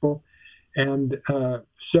gospel. And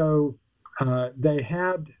so they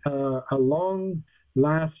had a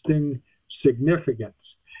long-lasting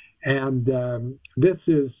significance. And this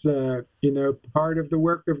is, part of the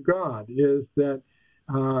work of God, is that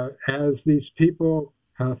as these people,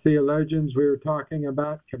 theologians we were talking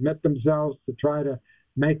about, commit themselves to try to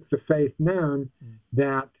make the faith known,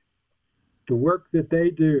 that the work that they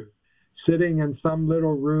do, sitting in some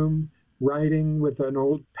little room, writing with an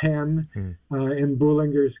old pen, in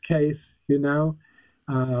Bullinger's case,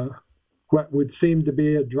 what would seem to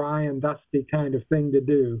be a dry and dusty kind of thing to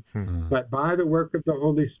do. But by the work of the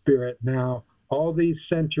Holy Spirit, now, all these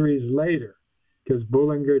centuries later, because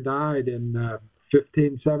Bullinger died in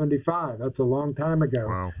 1575, that's a long time ago.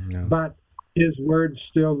 Wow. Yeah. But his words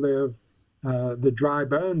still live, the dry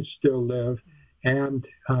bones still live, and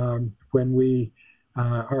when we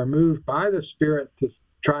are moved by the Spirit to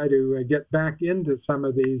try to get back into some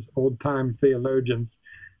of these old-time theologians,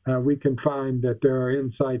 we can find that there are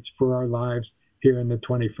insights for our lives here in the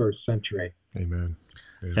 21st century. Amen.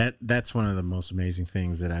 Yeah. That's one of the most amazing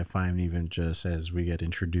things that I find, even just as we get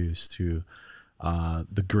introduced to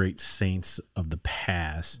the great saints of the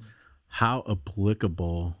past, how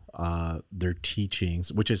applicable their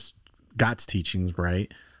teachings, which is God's teachings,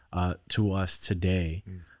 right, to us today,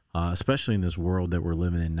 especially in this world that we're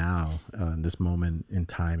living in now, this moment in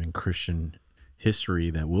time in Christian history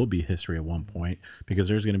that will be history at one point, because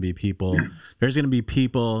there's going to be people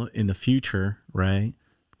in the future, right,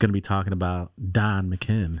 going to be talking about Don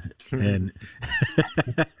McKim and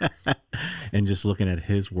and just looking at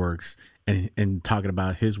his works and talking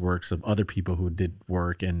about his works of other people who did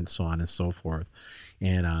work and so on and so forth.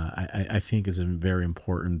 And I think it's very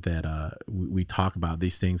important that we talk about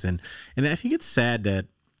these things. And I think it's sad that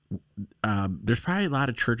there's probably a lot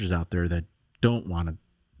of churches out there that don't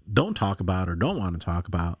talk about or don't want to talk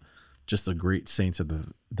about just the great saints of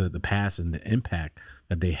the past and the impact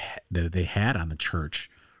that they had on the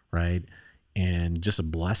church, right? And just a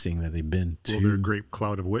blessing that they've been to. Well, they're a great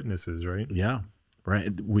cloud of witnesses, right? Yeah,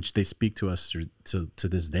 right. Which they speak to us to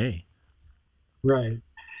this day. Right.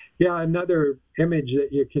 Yeah, another image that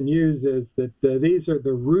you can use is that these are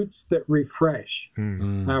the roots that refresh.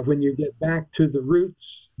 When you get back to the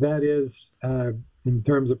roots, that is, in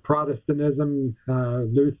terms of Protestantism,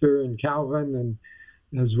 Luther and Calvin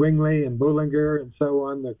and Zwingli and Bullinger and so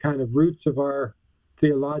on, the kind of roots of our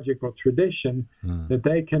theological tradition, that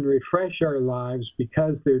they can refresh our lives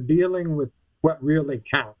because they're dealing with what really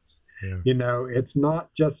counts. Yeah. You know, it's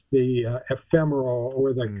not just the ephemeral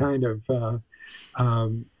or the kind of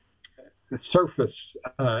surface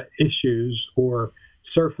issues or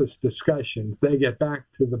surface discussions. They get back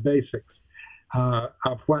to the basics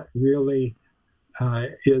of what really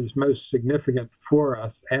is most significant for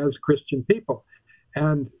us as Christian people.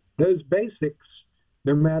 And those basics,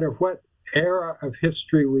 no matter what era of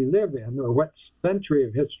history we live in or what century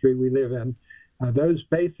of history we live in, those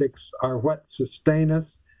basics are what sustain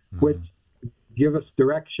us, which give us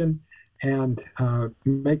direction and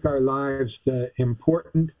make our lives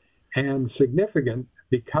important and significant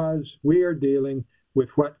because we are dealing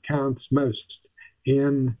with what counts most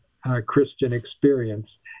in Christian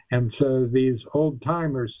experience. And so these old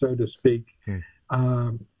timers, so to speak,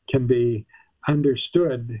 can be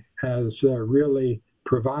understood as really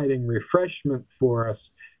providing refreshment for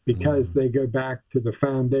us because they go back to the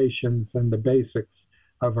foundations and the basics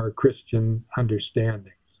of our Christian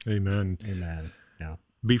understandings. Amen. Amen. Yeah.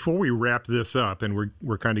 Before we wrap this up, and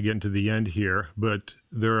we're kind of getting to the end here, but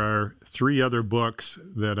there are 3 other books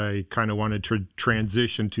that I kind of wanted to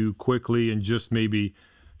transition to quickly and just maybe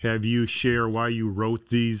have you share why you wrote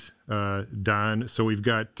these, Don. So we've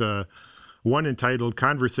got one entitled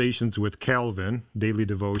Conversations with Calvin, Daily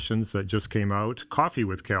Devotions that just came out, Coffee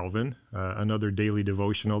with Calvin, another daily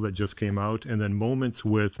devotional that just came out, and then Moments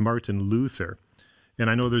with Martin Luther. And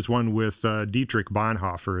I know there's one with Dietrich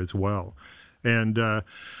Bonhoeffer as well. And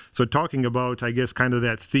so talking about, I guess, kind of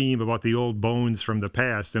that theme about the old bones from the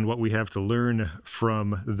past and what we have to learn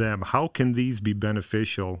from them, how can these be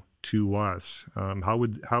beneficial to us? How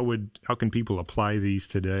can people apply these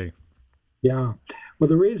today? Yeah. Well,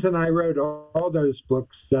 the reason I wrote all those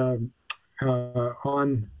books on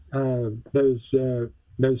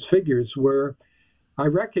those figures were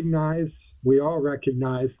we all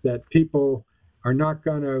recognize that people are not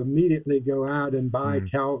going to immediately go out and buy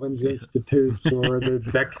Calvin's Institutes or the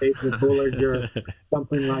Decades of Bullinger,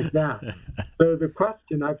 something like that. So the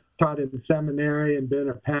question, I've taught in seminary and been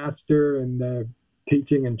a pastor and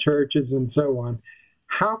teaching in churches and so on,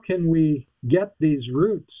 how can we get these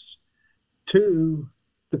roots to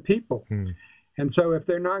the people? And so if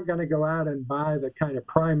they're not going to go out and buy the kind of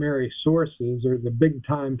primary sources or the big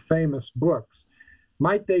time famous books,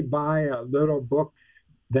 might they buy a little book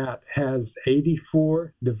that has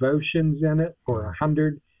 84 devotions in it, or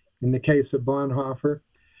 100 in the case of Bonhoeffer?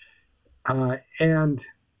 And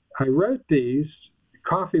I wrote these.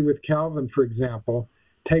 Coffee with Calvin, for example,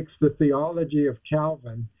 takes the theology of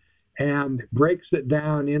Calvin and breaks it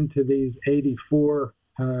down into these 84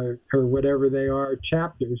 or whatever they are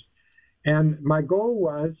chapters. And my goal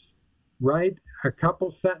was write a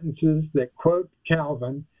couple sentences that quote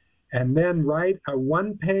Calvin and then write a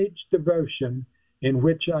 1-page devotion in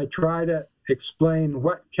which I try to explain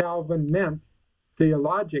what Calvin meant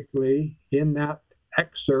theologically in that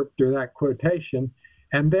excerpt or that quotation,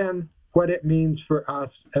 and then what it means for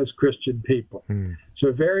us as Christian people.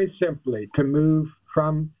 So very simply, to move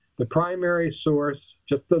from the primary source,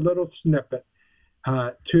 just a little snippet,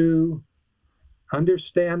 to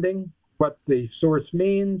understanding what the source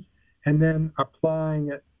means and then applying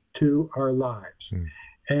it to our lives.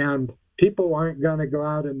 And people aren't going to go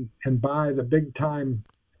out and buy the big time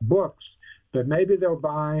books, but maybe they'll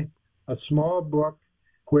buy a small book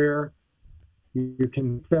where you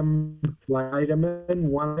can them like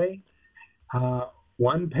vitamin 1A,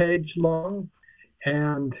 1 page long,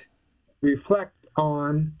 and reflect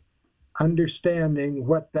on understanding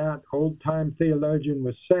what that old time theologian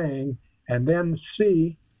was saying, and then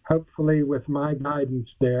see, hopefully with my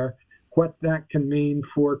guidance there, what that can mean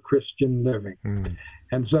for Christian living.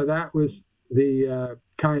 And so that was the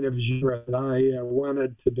kind of genre that I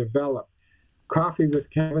wanted to develop. Coffee with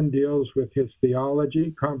Calvin deals with his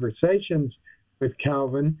theology. Conversations with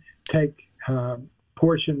Calvin take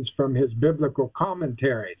portions from his biblical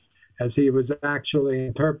commentaries as he was actually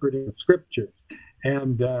interpreting the scriptures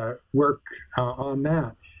and work on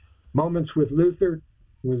that. Moments with Luther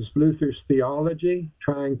was Luther's theology,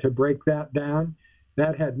 trying to break that down.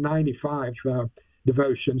 That had 95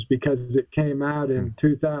 devotions because it came out in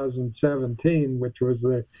 2017, which was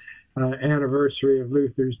the anniversary of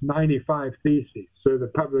Luther's 95 Theses. So the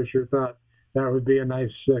publisher thought that would be a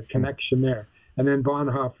nice connection there. And then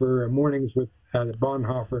Bonhoeffer, Mornings with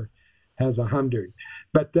Bonhoeffer, has 100.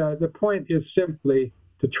 But the point is simply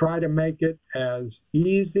to try to make it as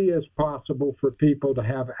easy as possible for people to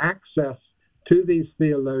have access to these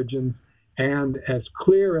theologians and as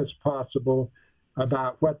clear as possible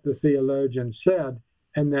about what the theologian said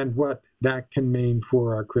and then what that can mean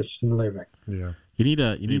for our Christian living. Yeah. You need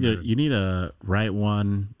to write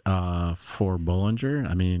one for Bollinger.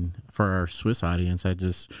 I mean, for our Swiss audience, I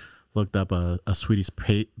just looked up a Swedish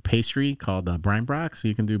pastry called Breinbrock, so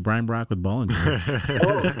you can do Breinbrock with Bollinger.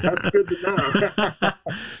 Oh, that's good to know.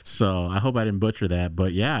 So I hope I didn't butcher that,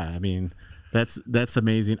 but yeah, I mean, that's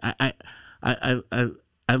amazing. I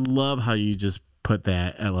love how you just put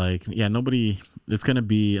that at like, yeah, nobody, it's going to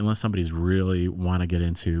be, unless somebody's really want to get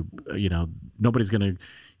into, nobody's going to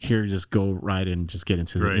here just go right and just get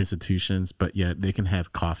into the institutions, but yeah, they can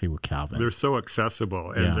have coffee with Calvin. They're so accessible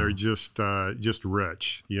and they're just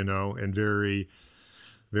rich, and very,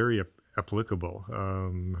 very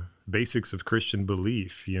applicable. Basics of Christian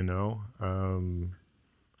belief,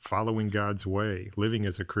 following God's way, living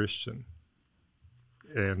as a Christian.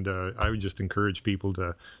 And I would just encourage people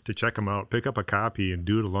to check them out, pick up a copy and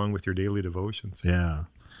do it along with your daily devotions. Yeah.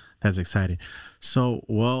 That's exciting. So,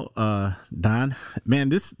 Don, man,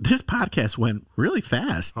 this podcast went really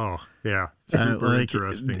fast. Oh, yeah. Super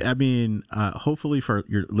interesting. I mean, hopefully for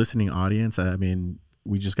your listening audience, I mean,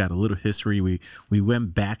 we just got a little history. We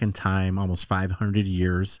went back in time almost 500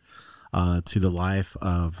 years to the life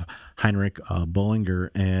of Heinrich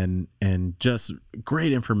Bullinger and just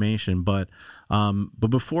great information. But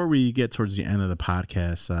before we get towards the end of the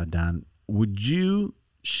podcast, Don, would you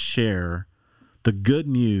share the good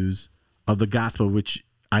news of the gospel, which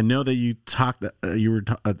I know that you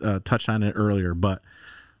touched on it earlier, but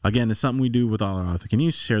again, it's something we do with all our authors. Can you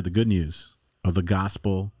share the good news of the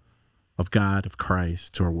gospel of God, of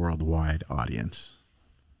Christ, to our worldwide audience?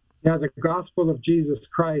 Yeah, the gospel of Jesus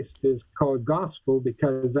Christ is called gospel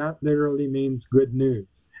because that literally means good news.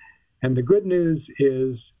 And the good news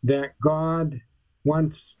is that God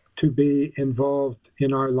wants to be involved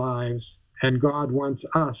in our lives, and God wants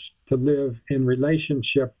us to live in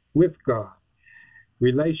relationship with God.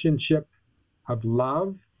 Relationship of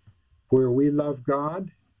love, where we love God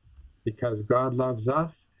because God loves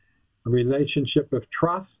us. A relationship of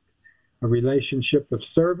trust, a relationship of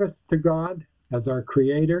service to God as our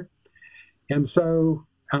Creator. And so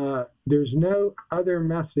there's no other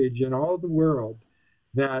message in all the world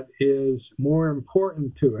that is more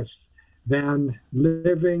important to us than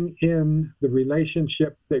living in the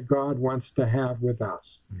relationship that God wants to have with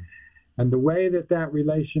us. And the way that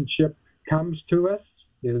relationship comes to us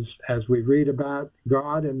is as we read about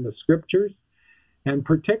God in the scriptures, and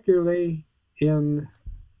particularly in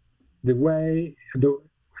the way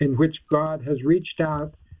in which God has reached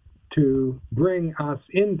out to bring us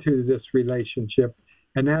into this relationship,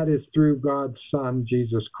 and that is through God's Son,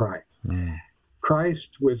 Jesus Christ.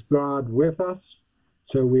 Christ was God with us,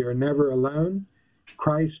 so we are never alone.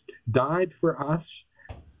 Christ died for us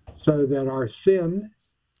so that our sin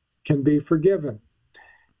can be forgiven.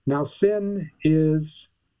 Now, sin is,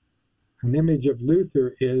 an image of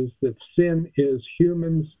Luther is that sin is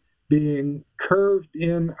humans being curved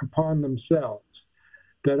in upon themselves,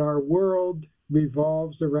 that our world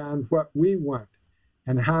revolves around what we want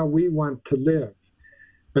and how we want to live.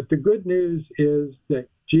 But the good news is that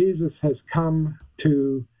Jesus has come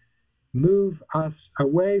to move us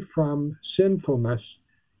away from sinfulness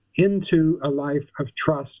into a life of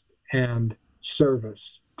trust and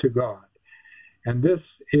service to God. And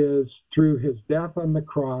this is through his death on the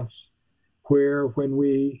cross, where when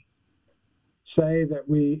we say that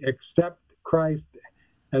we accept Christ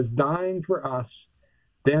as dying for us,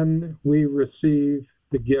 then we receive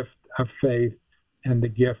the gift of faith and the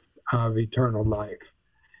gift of eternal life.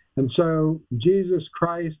 And so Jesus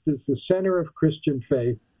Christ is the center of Christian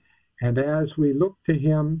faith. And as we look to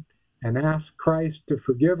him and ask Christ to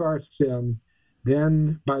forgive our sin,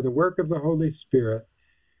 then by the work of the Holy Spirit,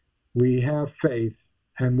 we have faith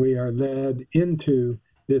and we are led into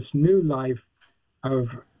this new life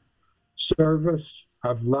of service,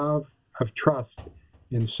 of love, of trust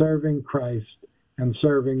in serving Christ and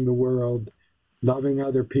serving the world, loving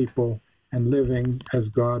other people, and living as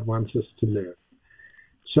God wants us to live.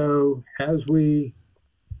 So as we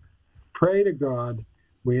pray to God,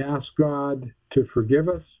 we ask God to forgive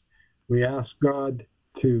us. We ask God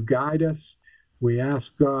to guide us. We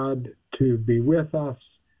ask God to be with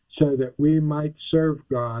us so that we might serve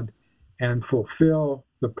God and fulfill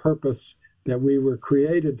the purpose that we were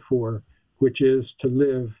created for, which is to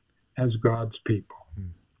live as God's people.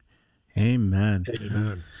 Amen.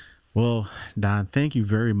 Amen. Well, Don, thank you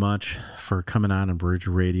very much for coming on Bridge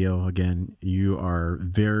Radio. Again, you are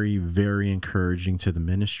very, very encouraging to the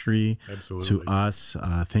ministry, Absolutely. to us.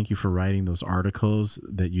 Thank you for writing those articles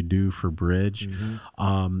that you do for Bridge.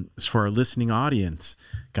 For our listening audience,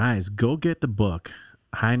 guys, go get the book,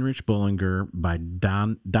 Heinrich Bullinger by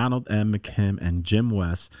Donald M. McKim and Jim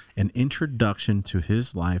West, An Introduction to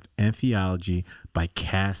His Life and Theology by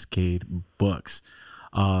Cascade Books.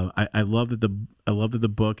 I love that the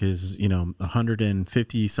book is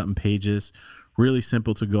 150 something pages, really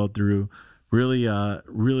simple to go through,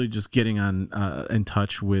 really just getting on in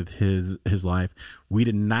touch with his life. We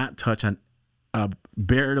did not touch on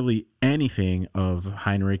barely anything of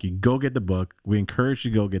Heinrich. You go get the book. We encourage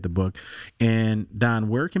you to go get the book. And Don,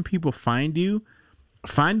 where can people find you?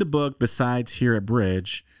 Find the book besides here at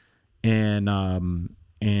Bridge, and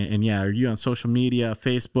yeah, are you on social media,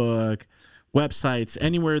 Facebook, websites,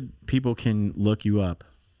 anywhere people can look you up?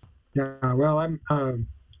 Yeah, well, I'm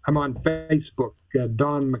on Facebook,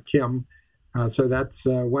 Don McKim, so that's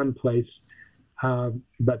one place.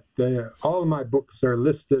 But all of my books are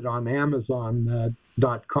listed on Amazon.com,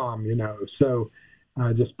 so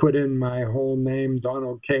just put in my whole name,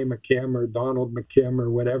 Donald K. McKim or Donald McKim or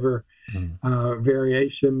whatever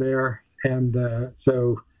variation there. And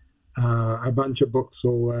so a bunch of books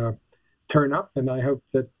will turn up, and I hope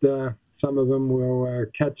that some of them will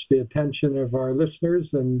catch the attention of our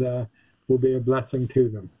listeners and will be a blessing to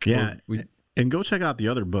them. Yeah, and go check out the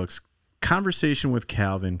other books, Conversation with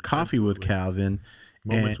Calvin, Coffee with Calvin,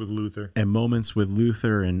 Moments with Luther. And Moments with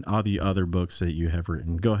Luther, and all the other books that you have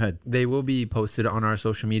written. Go ahead. They will be posted on our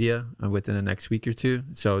social media within the next week or two,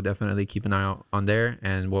 so definitely keep an eye out on there,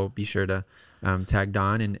 and we'll be sure to tag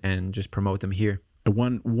Don and just promote them here.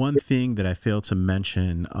 One thing that I failed to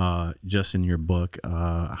mention just in your book,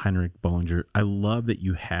 Heinrich Bullinger, I love that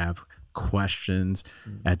you have questions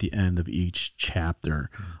at the end of each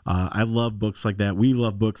chapter. I love books like that. We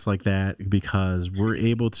love books like that because we're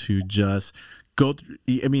able to just go through.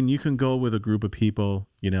 I mean, you can go with a group of people,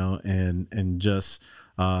 and just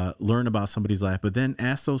learn about somebody's life, but then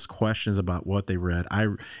ask those questions about what they read.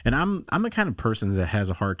 I'm the kind of person that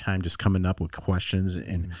has a hard time just coming up with questions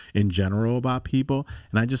in general about people,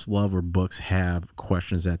 and I just love where books have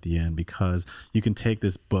questions at the end, because you can take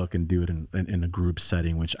this book and do it in a group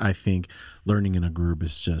setting, which I think learning in a group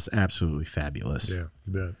is just absolutely fabulous. Yeah,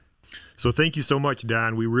 you bet. So thank you so much,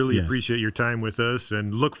 Don. We really appreciate your time with us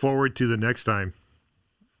and look forward to the next time.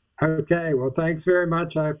 Okay, well, thanks very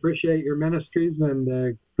much. I appreciate your ministries,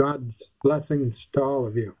 and God's blessings to all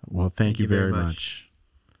of you. Well, thank you very much.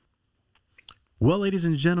 Well, ladies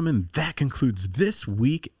and gentlemen, that concludes this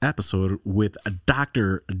week's episode with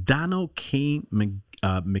Dr. Donald K.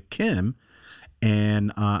 McKim,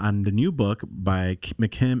 and on the new book by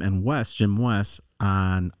McKim and West, Jim West,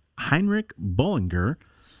 on Heinrich Bullinger,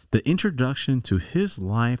 The Introduction to His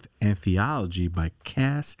Life and Theology by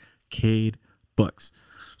Cascade Books.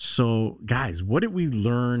 So, guys, what did we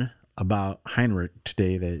learn about Heinrich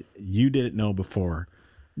today that you didn't know before?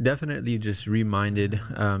 Definitely just reminded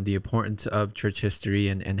the importance of church history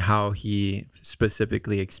and how he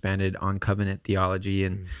specifically expanded on covenant theology.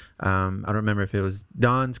 And I don't remember if it was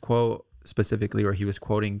Don's quote specifically or he was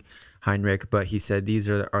quoting Heinrich, but he said these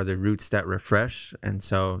are the roots that refresh. And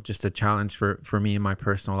so just a challenge for me in my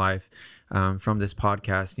personal life from this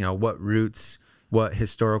podcast, what roots, what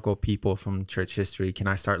historical people from church history can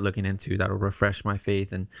I start looking into that'll refresh my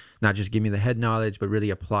faith and not just give me the head knowledge, but really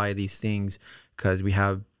apply these things, because we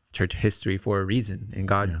have church history for a reason, and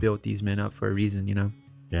God built these men up for a reason,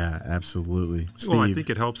 Yeah, absolutely. Steve? Well, I think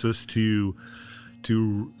it helps us to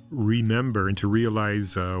remember and to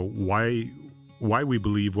realize why we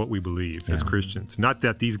believe what we believe as Christians. Not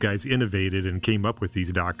that these guys innovated and came up with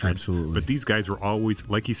these doctrines, Absolutely. but these guys were always,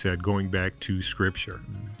 like he said, going back to Scripture.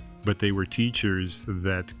 But they were teachers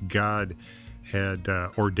that God had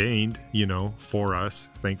ordained, for us,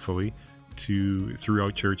 thankfully,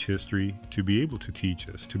 throughout church history, to be able to teach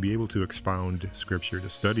us, to be able to expound Scripture,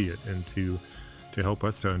 to study it, and to help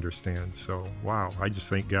us to understand. So, wow, I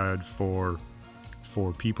just thank God for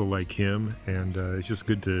people like him, and it's just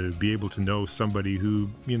good to be able to know somebody who,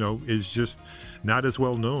 is just not as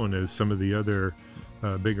well known as some of the other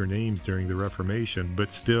bigger names during the Reformation, but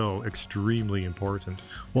still extremely important.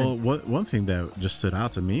 Well, one thing that just stood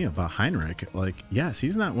out to me about Heinrich, yes,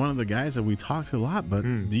 he's not one of the guys that we talk to a lot, but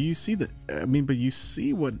do you see but you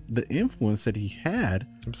see what the influence that he had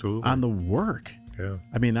Absolutely. on the work Yeah.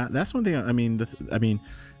 I mean, that's one thing. I mean,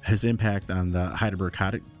 his impact on the Heidelberg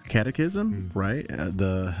Catechism, right?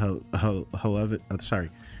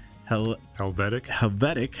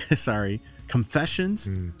 Helvetic, sorry, Confessions,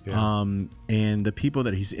 and the people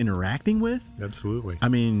that he's interacting with. Absolutely. I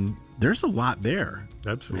mean, there's a lot there.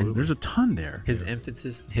 Absolutely. And there's a ton there. His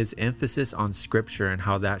emphasis on Scripture and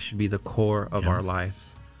how that should be the core of our life.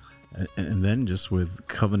 And then just with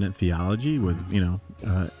covenant theology, with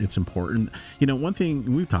it's important. One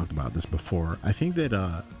thing, we've talked about this before, I think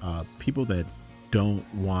that people that don't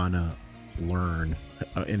want to learn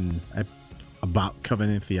about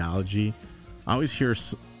covenant theology, I always hear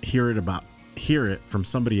it from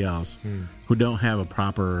somebody else who don't have a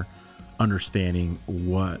proper understanding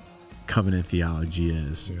what covenant theology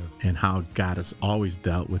is and how God has always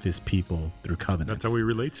dealt with his people through covenants. That's how he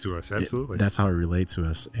relates to us. Absolutely. That's how he relates to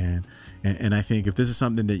us. And I think if this is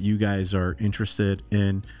something that you guys are interested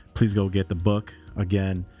in, please go get the book.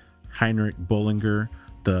 Again, Heinrich Bullinger,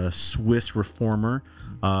 the Swiss reformer.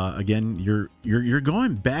 Again, you're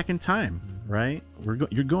going back in time, right?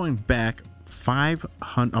 You're going back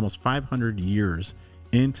almost 500 years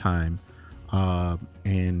in time,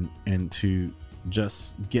 and to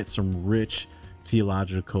just get some rich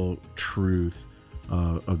theological truth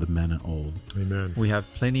of the men of old. Amen. We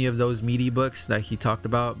have plenty of those meaty books that he talked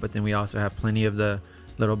about, but then we also have plenty of the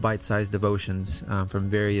little bite-sized devotions from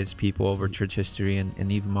various people over church history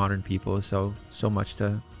and even modern people. So much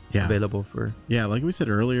available for. Yeah, like we said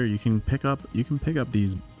earlier, you can pick up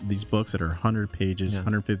these books that are 100 pages,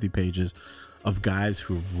 150 pages of guys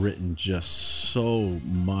who've written just so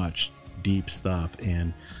much deep stuff,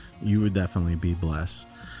 and you would definitely be blessed.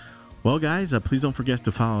 Well, guys, please don't forget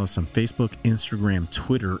to follow us on Facebook, Instagram,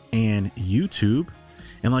 Twitter, and YouTube.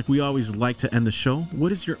 And like we always like to end the show,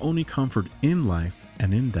 what is your only comfort in life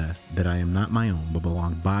and in death? That I am not my own, but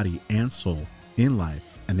belong body and soul in life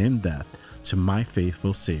and in death to my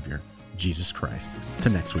faithful Savior, Jesus Christ.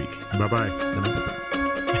 Till next week. Bye-bye.